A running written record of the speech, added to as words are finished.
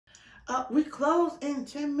We close in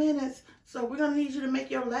 10 minutes, so we're gonna need you to make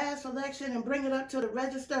your last selection and bring it up to the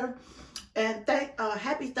register. And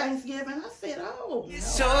happy Thanksgiving. I said, oh.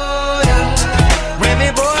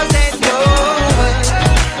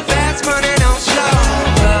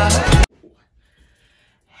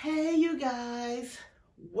 Hey, you guys.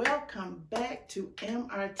 Welcome back to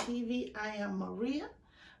MRTV. I am Maria,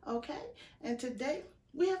 okay? And today,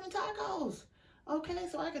 we having tacos, okay?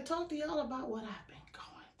 So I can talk to y'all about what I've been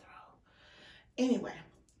going through. Anyway,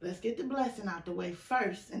 let's get the blessing out the way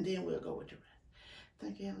first, and then we'll go with the rest.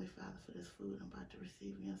 Thank you, Heavenly Father, for this food I'm about to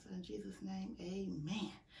receive in your Son, Jesus' name.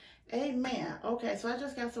 Amen. Amen. Okay, so I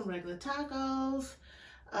just got some regular tacos,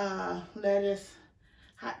 lettuce,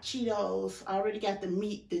 hot Cheetos. I already got the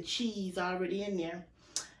meat, the cheese already in there.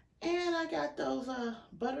 And I got those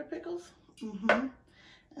butter pickles. And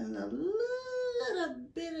a little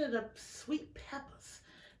bit of the sweet peppers.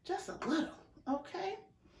 Just a little, okay?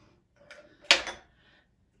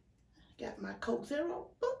 Got my Coke Zero.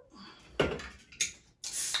 Boop.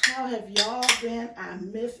 How have y'all been? I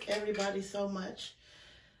miss everybody so much.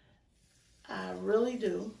 I really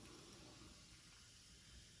do.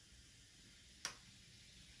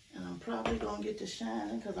 And I'm probably going to get to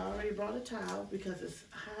shining because I already brought a towel because it's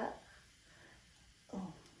hot.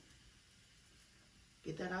 Oh.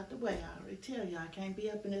 Get that out the way. I already tell you, I can't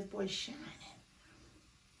be up in this boy shining.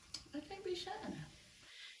 I can't be shining.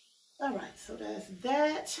 All right, so that's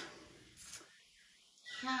that.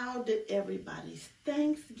 How did everybody's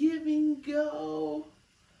Thanksgiving go?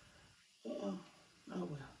 Oh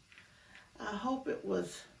well. I hope it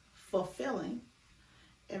was fulfilling.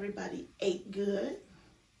 Everybody ate good.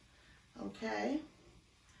 Okay.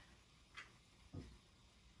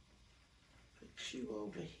 Put you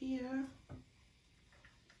over here.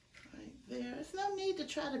 Right there. There's no need to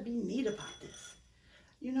try to be neat about this.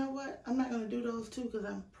 You know what? I'm not going to do those two because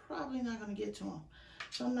I'm probably not going to get to them.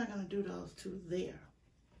 So I'm not going to do those two there.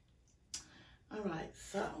 All right,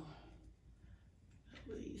 so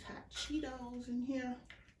put these hot Cheetos in here.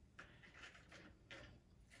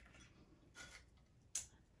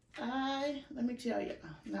 Let me tell you,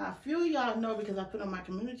 now a few of y'all know because I put on my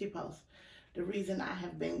community post the reason I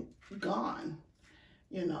have been gone,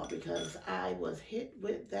 you know, because I was hit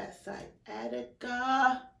with that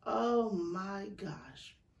sciatica. Oh my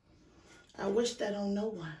gosh. I wish that on no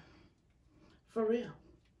one, for real.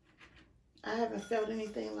 I haven't felt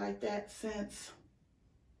anything like that since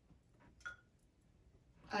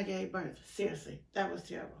I gave birth. Seriously, that was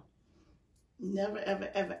terrible. Never, ever,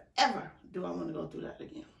 ever, ever do I want to go through that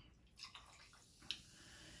again.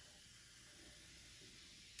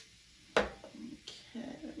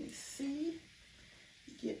 Okay, let me see.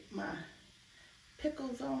 Get my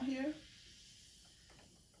pickles on here.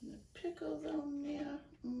 The pickles on there.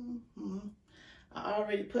 I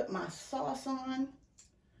already put my sauce on.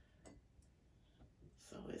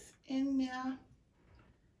 So it's in there.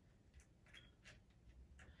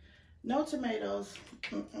 No tomatoes.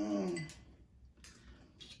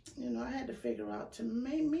 You know, I had to figure out,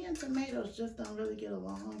 me and tomatoes just don't really get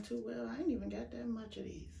along too well. I ain't even got that much of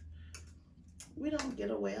these. We don't get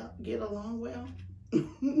along well.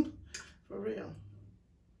 For real.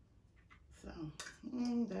 So,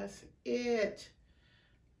 that's it.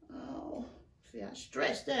 Oh, see, I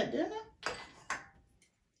stretched that, didn't I?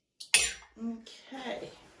 Okay.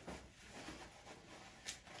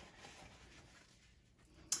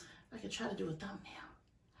 I could try to do a thumbnail.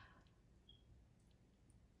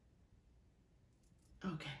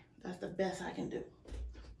 Okay, that's the best I can do.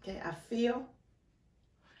 Okay, I feel.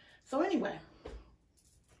 So anyway,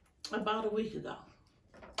 about a week ago,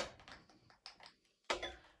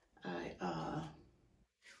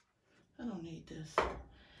 I don't need this.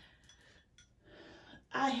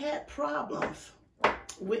 I had problems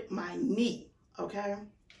with my knee, okay?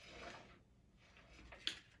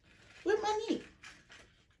 With my knee.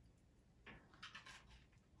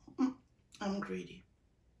 I'm greedy.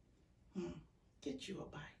 Get you a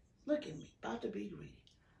bite. Look at me, about to be greedy.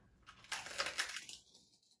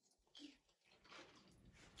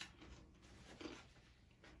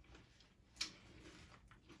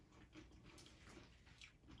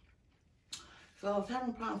 So I was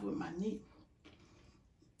having problems with my knee.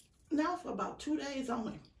 Now for about 2 days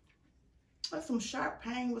only. But some sharp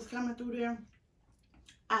pain was coming through there.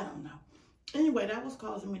 I don't know. Anyway, that was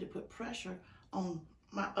causing me to put pressure on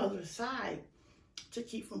my other side to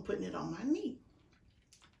keep from putting it on my knee.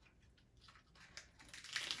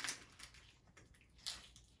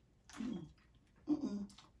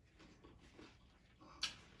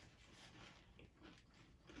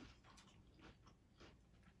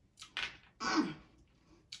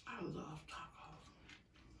 I love tacos.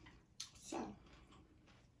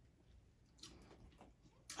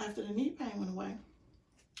 after the knee pain went away,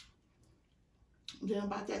 then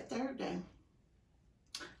about that third day,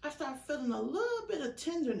 I started feeling a little bit of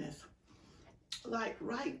tenderness, like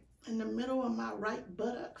right in the middle of my right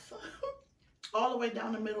buttocks, all the way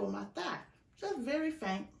down the middle of my thigh. Just very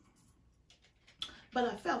faint, but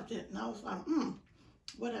I felt it, and I was like,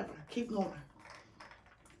 whatever, keep going.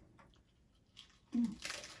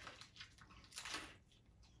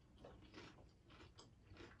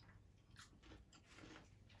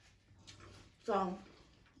 So,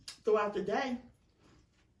 throughout the day,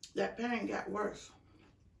 that pain got worse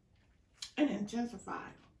and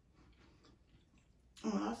intensified.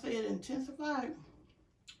 And when I say it intensified,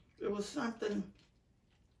 it was something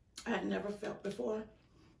I had never felt before,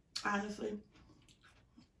 honestly.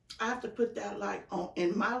 I have to put that like on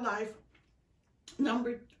in my life,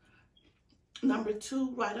 number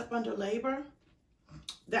 2, right up under labor.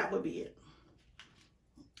 That would be it.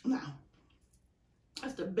 Now,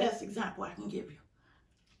 that's the best example I can give you.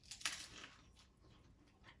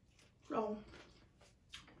 So,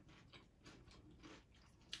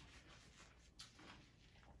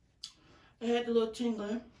 I had the little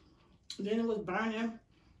tingling, then it was burning,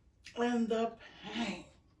 and the pain.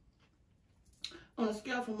 On a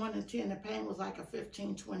scale from 1 to 10, the pain was like a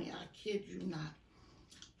 15, 20. I kid you not.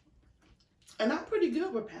 And I'm pretty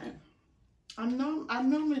good with pain. I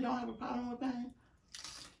normally don't have a problem with pain.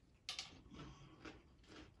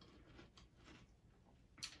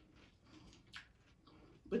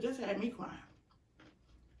 But this had me crying.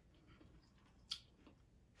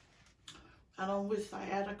 I don't wish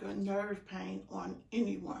sciatica nerve pain on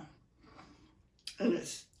anyone. And it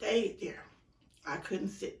stayed there. I couldn't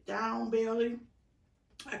sit down barely.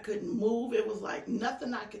 I couldn't move. It was like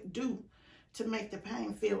nothing I could do to make the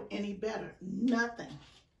pain feel any better. Nothing.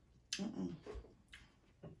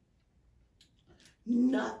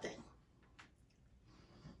 Nothing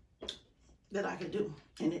that I could do.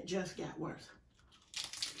 And it just got worse.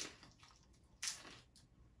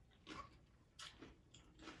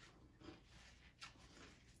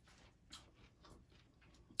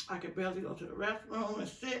 I could barely go to the restroom and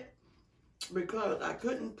sit because I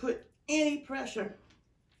couldn't put any pressure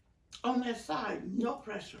on that side. No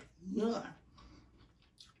pressure, none.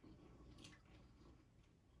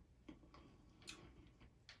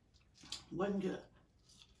 Wasn't good.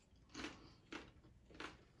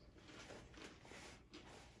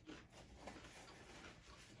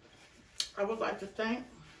 I would like to thank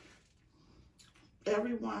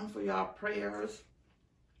everyone for y'all prayers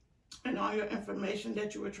and all your information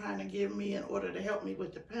that you were trying to give me in order to help me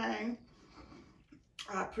with the pain.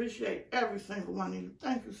 I appreciate every single one of you.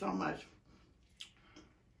 Thank you so much.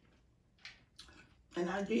 And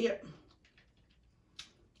I did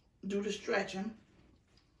do the stretching.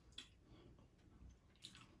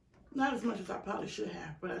 Not as much as I probably should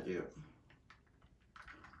have, but I did.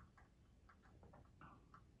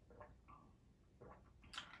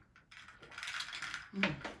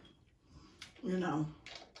 You know,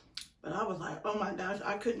 but I was like, oh my gosh,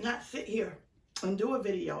 I could not sit here and do a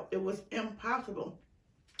video. It was impossible.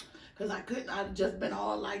 Because I'd just been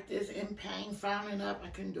all like this in pain, frowning up. I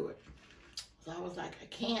couldn't do it. So I was like, I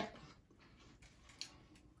can't.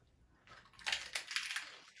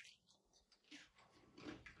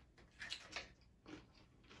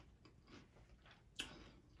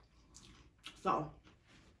 So,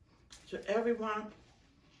 to everyone,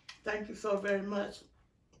 thank you so very much.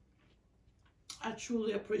 I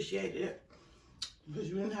truly appreciate it. Because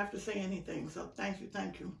you didn't have to say anything. So thank you,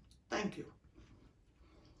 thank you, thank you.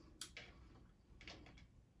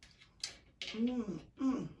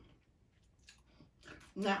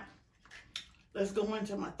 Now, let's go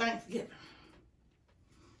into my Thanksgiving.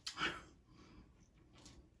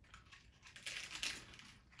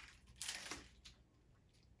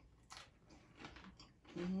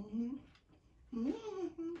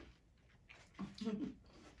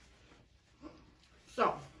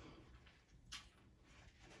 So,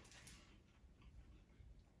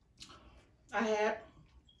 I had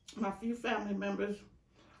my few family members,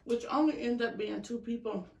 which only ended up being 2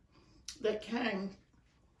 people that came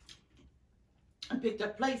and picked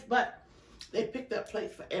up plates, but they picked up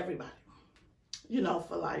plates for everybody. You know,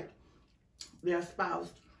 for like their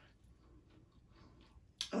spouse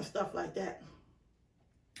and stuff like that.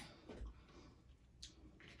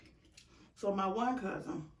 So my one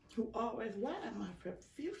cousin, who always, why am I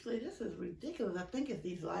profusely, this is ridiculous. I think it's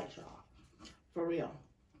these lights, y'all, for real.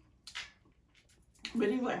 But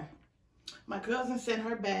anyway, my cousin sent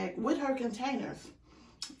her bag with her containers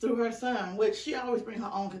through her son, which she always brings her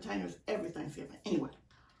own containers every Thanksgiving. Anyway.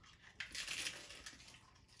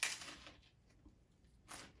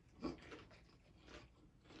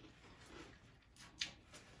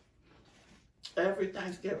 every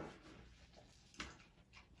Thanksgiving.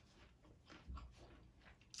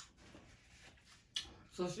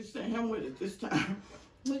 So she sent him with it this time.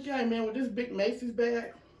 He came in with this big Macy's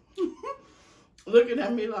bag, looking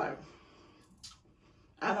at me like,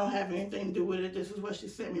 I don't have anything to do with it. This is what she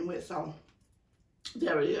sent me with, so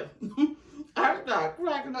there it is. I started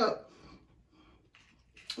cracking up.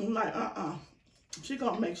 I'm like, she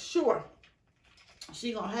gonna make sure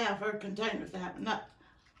she gonna have her containers to have enough.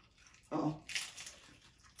 Oh.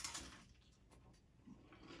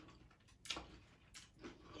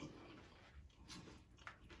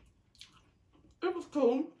 It was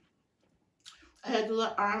cool. I had the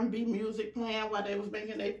little R&B music playing while they was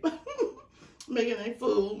making their making their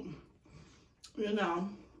food, you know.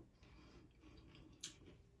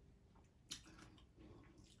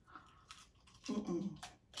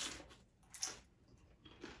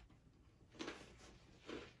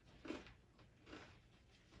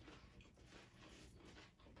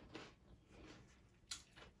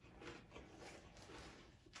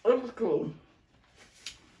 It was cool.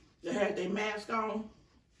 They had their mask on.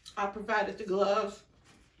 I provided the gloves.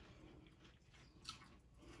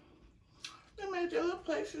 They made their little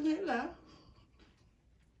place and they left.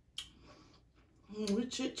 We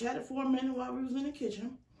chit-chatted for a minute while we was in the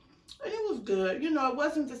kitchen. And it was good. You know, it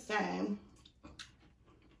wasn't the same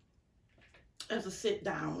as a sit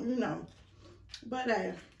down, you know. But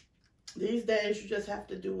these days you just have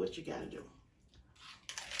to do what you gotta do.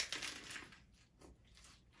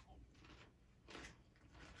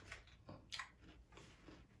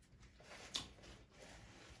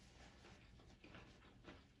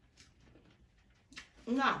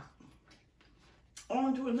 Now,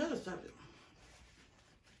 on to another subject.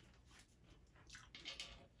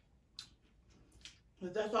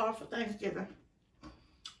 But that's all for Thanksgiving.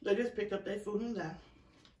 They just picked up their food and left.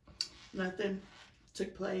 Nothing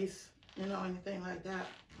took place, you know, anything like that.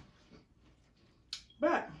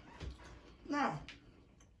 But, now,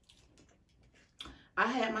 I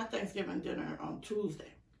had my Thanksgiving dinner on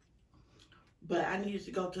Tuesday. But I needed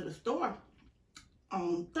to go to the store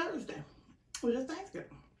on Thursday, which is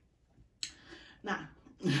Thanksgiving. Now,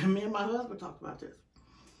 me and my husband talked about this.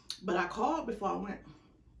 But I called before I went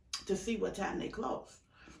to see what time they closed.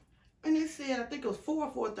 And they said, I think it was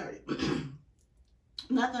 4 or 4:30.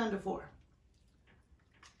 Nothing under 4.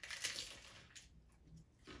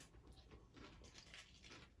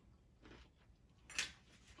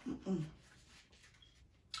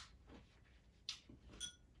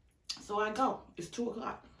 So I go. It's 2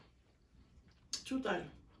 o'clock. 2:30.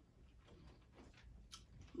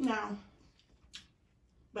 Now,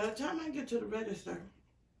 by the time I get to the register,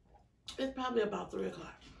 it's probably about 3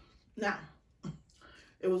 o'clock. Now,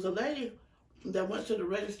 it was a lady that went to the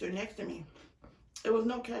register next to me. There was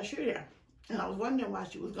no cashier there. And I was wondering why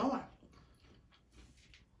she was going.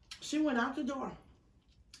 She went out the door,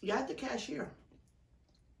 got the cashier,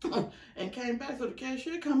 and came back. So the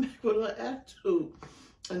cashier come back with an attitude.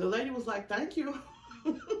 And the lady was like, thank you.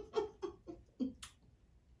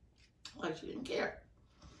 Like she didn't care.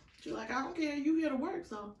 She's like, I don't care. You here to work,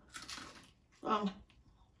 so.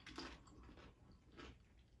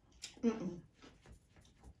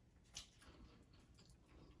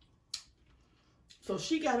 So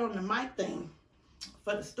she got on the mic thing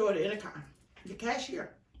for the store, the intercom, the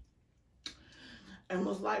cashier, and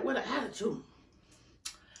was like, with an attitude.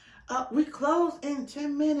 We close in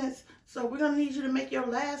 10 minutes, so we're gonna need you to make your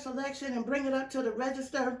last selection and bring it up to the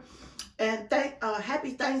register. And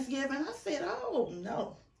happy Thanksgiving. I said, oh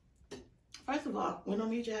no. First of all, we don't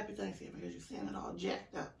need your happy Thanksgiving because you're saying it all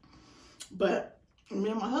jacked up. But me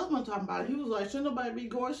and my husband talking about it. He was like, should nobody be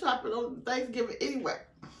going shopping on Thanksgiving anyway?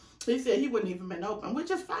 He said he wouldn't even been open,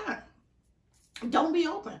 which is fine. Don't be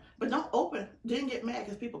open, but don't open. Then get mad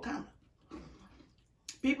because people come.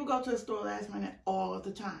 People go to the store last minute all of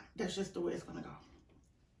the time. That's just the way it's gonna go.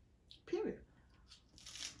 Period.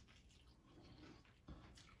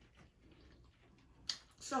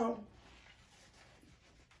 So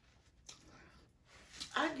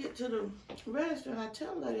I get to the register and I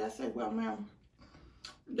tell the lady, I said, well, ma'am,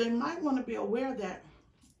 they might want to be aware that,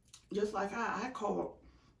 just like I called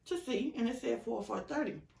to see, and it said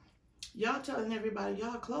 4:30. Y'all telling everybody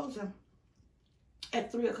y'all closing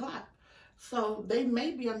at 3 o'clock. So they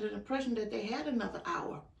may be under the impression that they had another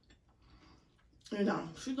hour. You know,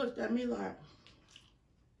 she looked at me like,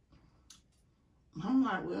 I'm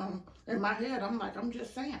like, well, in my head, I'm like, I'm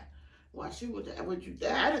just saying. Why she with the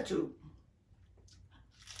attitude?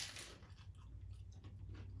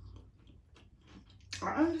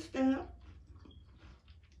 I understand.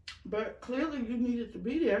 But clearly you needed to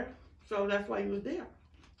be there, so that's why you was there.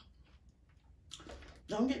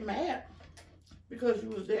 Don't get mad. because you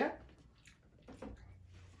was there.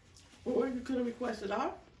 Or you could have requested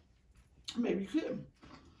off. Maybe you couldn't.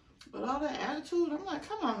 But all that attitude, I'm like,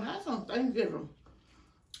 come on, that's on Thanksgiving.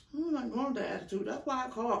 I'm not going with that attitude. That's why I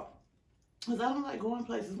called. Because I don't like going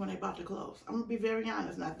places when they about to close. I'm going to be very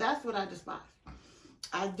honest. Now, that's what I despise.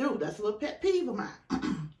 I do. That's a little pet peeve of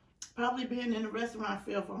mine. Probably being in the restaurant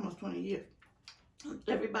field for almost 20 years.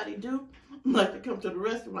 Everybody do like to come to the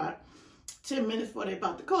restaurant 10 minutes before they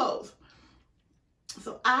about to close.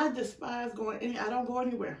 So I despise going I don't go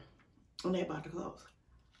anywhere when they about to close.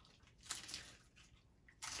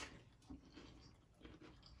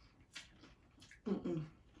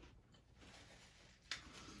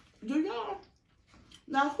 Do y'all?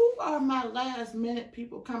 Now, who are my last minute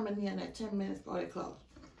people coming in at 10 minutes before they close?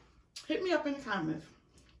 Hit me up in the comments.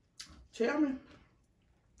 Tell me.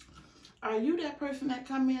 Are you that person that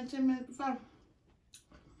come in 10 minutes before?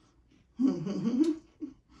 Talking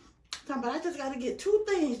about, I just got to get 2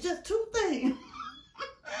 things, just 2 things.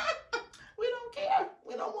 We don't care.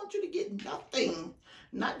 We don't want you to get nothing.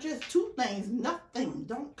 Not just 2 things, nothing.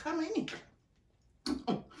 Don't come in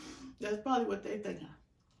here. That's probably what they think.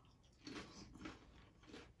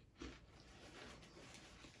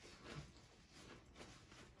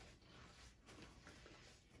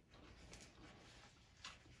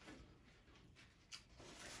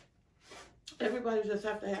 Everybody just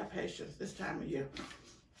have to have patience this time of year.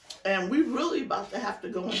 And we really about to have to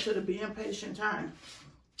go into the being patient time.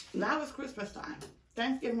 Now it's Christmas time.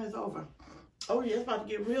 Thanksgiving is over. Oh yeah, it's about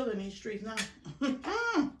to get real in these streets now.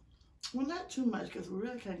 Well, not too much because we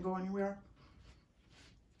really can't go anywhere.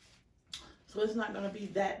 So it's not going to be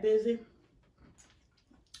that busy.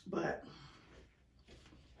 But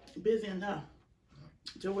busy enough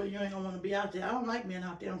to where you ain't going to want to be out there. I don't like being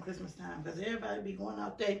out there on Christmas time because everybody be going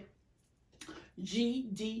out there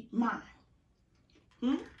GD mine.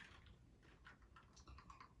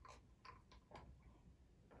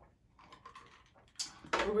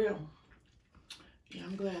 For real. Yeah,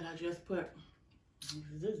 I'm glad I just put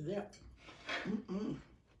this zip.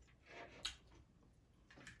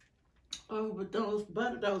 Oh, but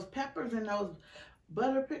those peppers and those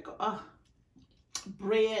butter pickles,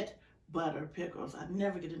 bread butter pickles. I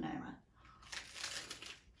never get a name right.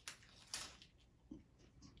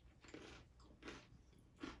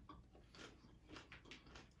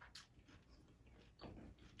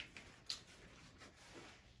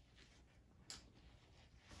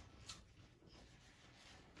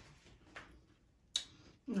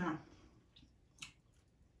 Now,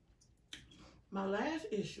 my last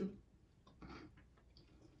issue,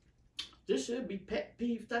 this should be Pet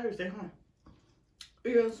Peeve Thursday, huh?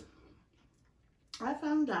 Is I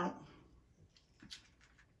found out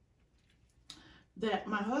that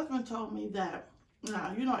my husband told me that,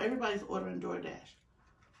 now, you know, everybody's ordering DoorDash.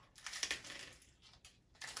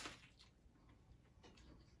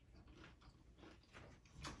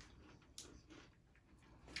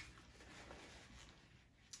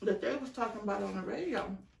 That they was talking about on the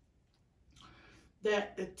radio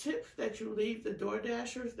that the tips that you leave the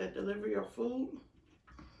DoorDashers that deliver your food,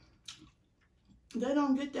 they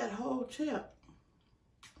don't get that whole tip.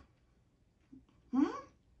 And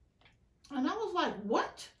I was like,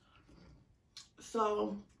 what?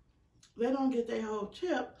 So they don't get their whole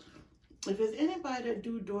tip. If there's anybody that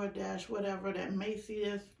do DoorDash, whatever, that may see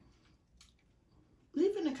this,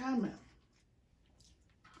 leave in the comment.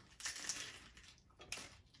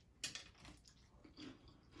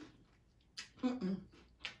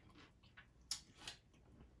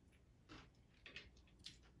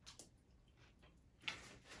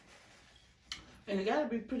 And it got to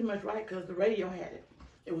be pretty much right because the radio had it.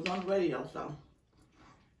 It was on the radio, so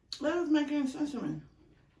that was making sense to me.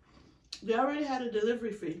 They already had a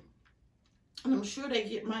delivery fee. And I'm sure they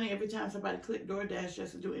get money every time somebody click DoorDash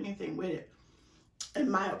just to do anything with it.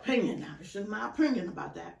 In my opinion now. It's just my opinion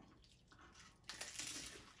about that.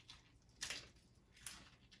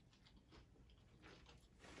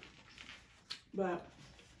 But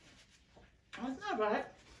that's not right.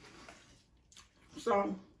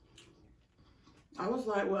 So I was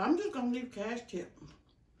like, well, I'm just going to leave cash tip.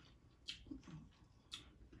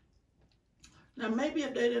 Now, maybe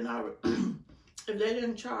if they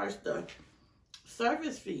didn't charge the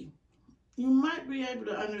service fee, you might be able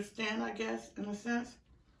to understand, I guess, in a sense.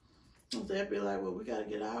 They'd be like, well, we got to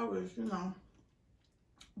get ours, you know.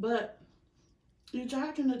 But you're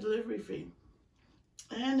charging the delivery fee.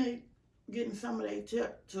 And they getting some of their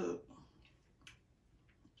tip to,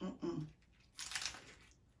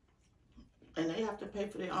 and they have to pay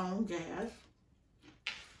for their own gas.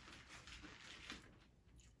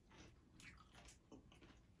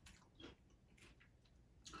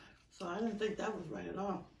 So I didn't think that was right at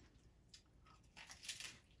all.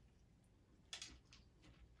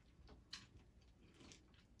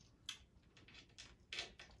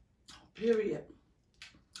 Period.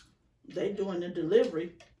 They doing the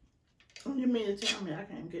delivery. Oh, you mean to tell me I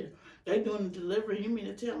can't get it? They doing the delivery. You mean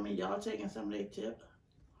to tell me y'all taking some of their tip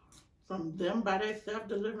from them by themselves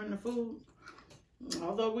delivering the food?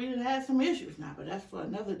 Although we done had some issues now, but that's for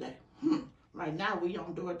another day. Right now we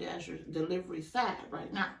on DoorDash delivery side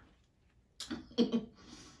right now.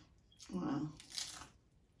 Wow.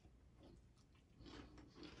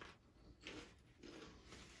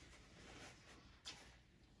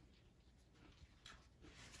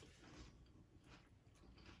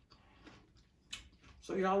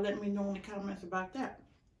 So y'all let me know in the comments about that.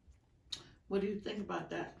 What do you think about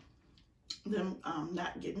that? Them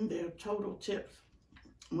not getting their total tips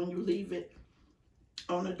when you leave it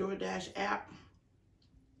on the DoorDash app.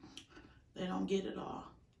 They don't get it all.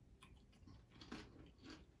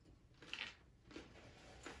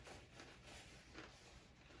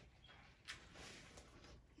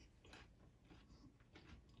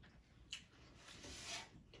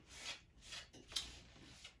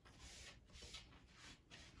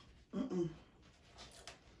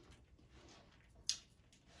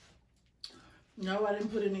 No, I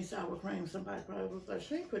didn't put any sour cream. Somebody probably was like,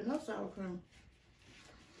 she ain't put no sour cream.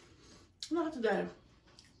 Not today.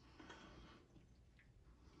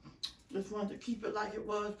 Just wanted to keep it like it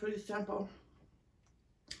was, pretty simple.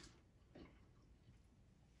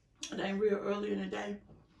 It ain't real early in the day.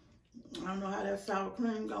 I don't know how that sour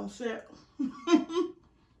cream gonna set.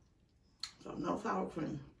 So no sour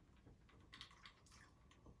cream.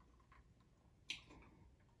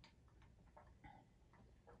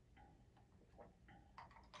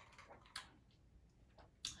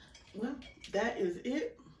 Well, that is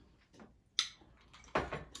it.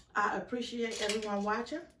 I appreciate everyone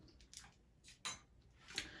watching.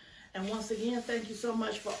 And once again, thank you so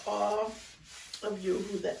much for all of you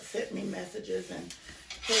who that sent me messages and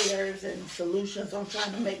prayers and solutions on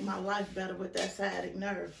trying to make my life better with that sciatic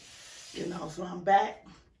nerve. You know, so I'm back.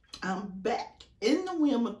 I'm back in the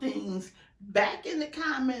whim of things, back in the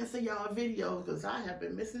comments of y'all videos, because I have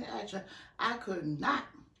been missing action. I couldn't.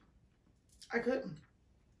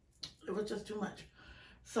 It was just too much.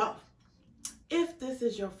 So, if this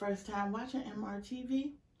is your first time watching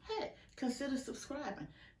MRTV, hey, consider subscribing.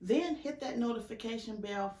 Then hit that notification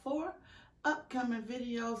bell for upcoming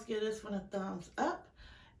videos. Give this one a thumbs up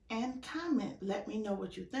and comment. Let me know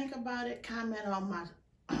what you think about it. Comment on my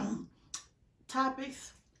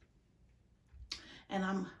topics. And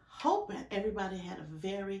I'm hoping everybody had a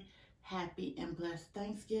very happy and blessed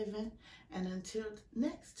Thanksgiving. And until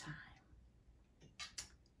next time,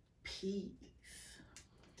 peace.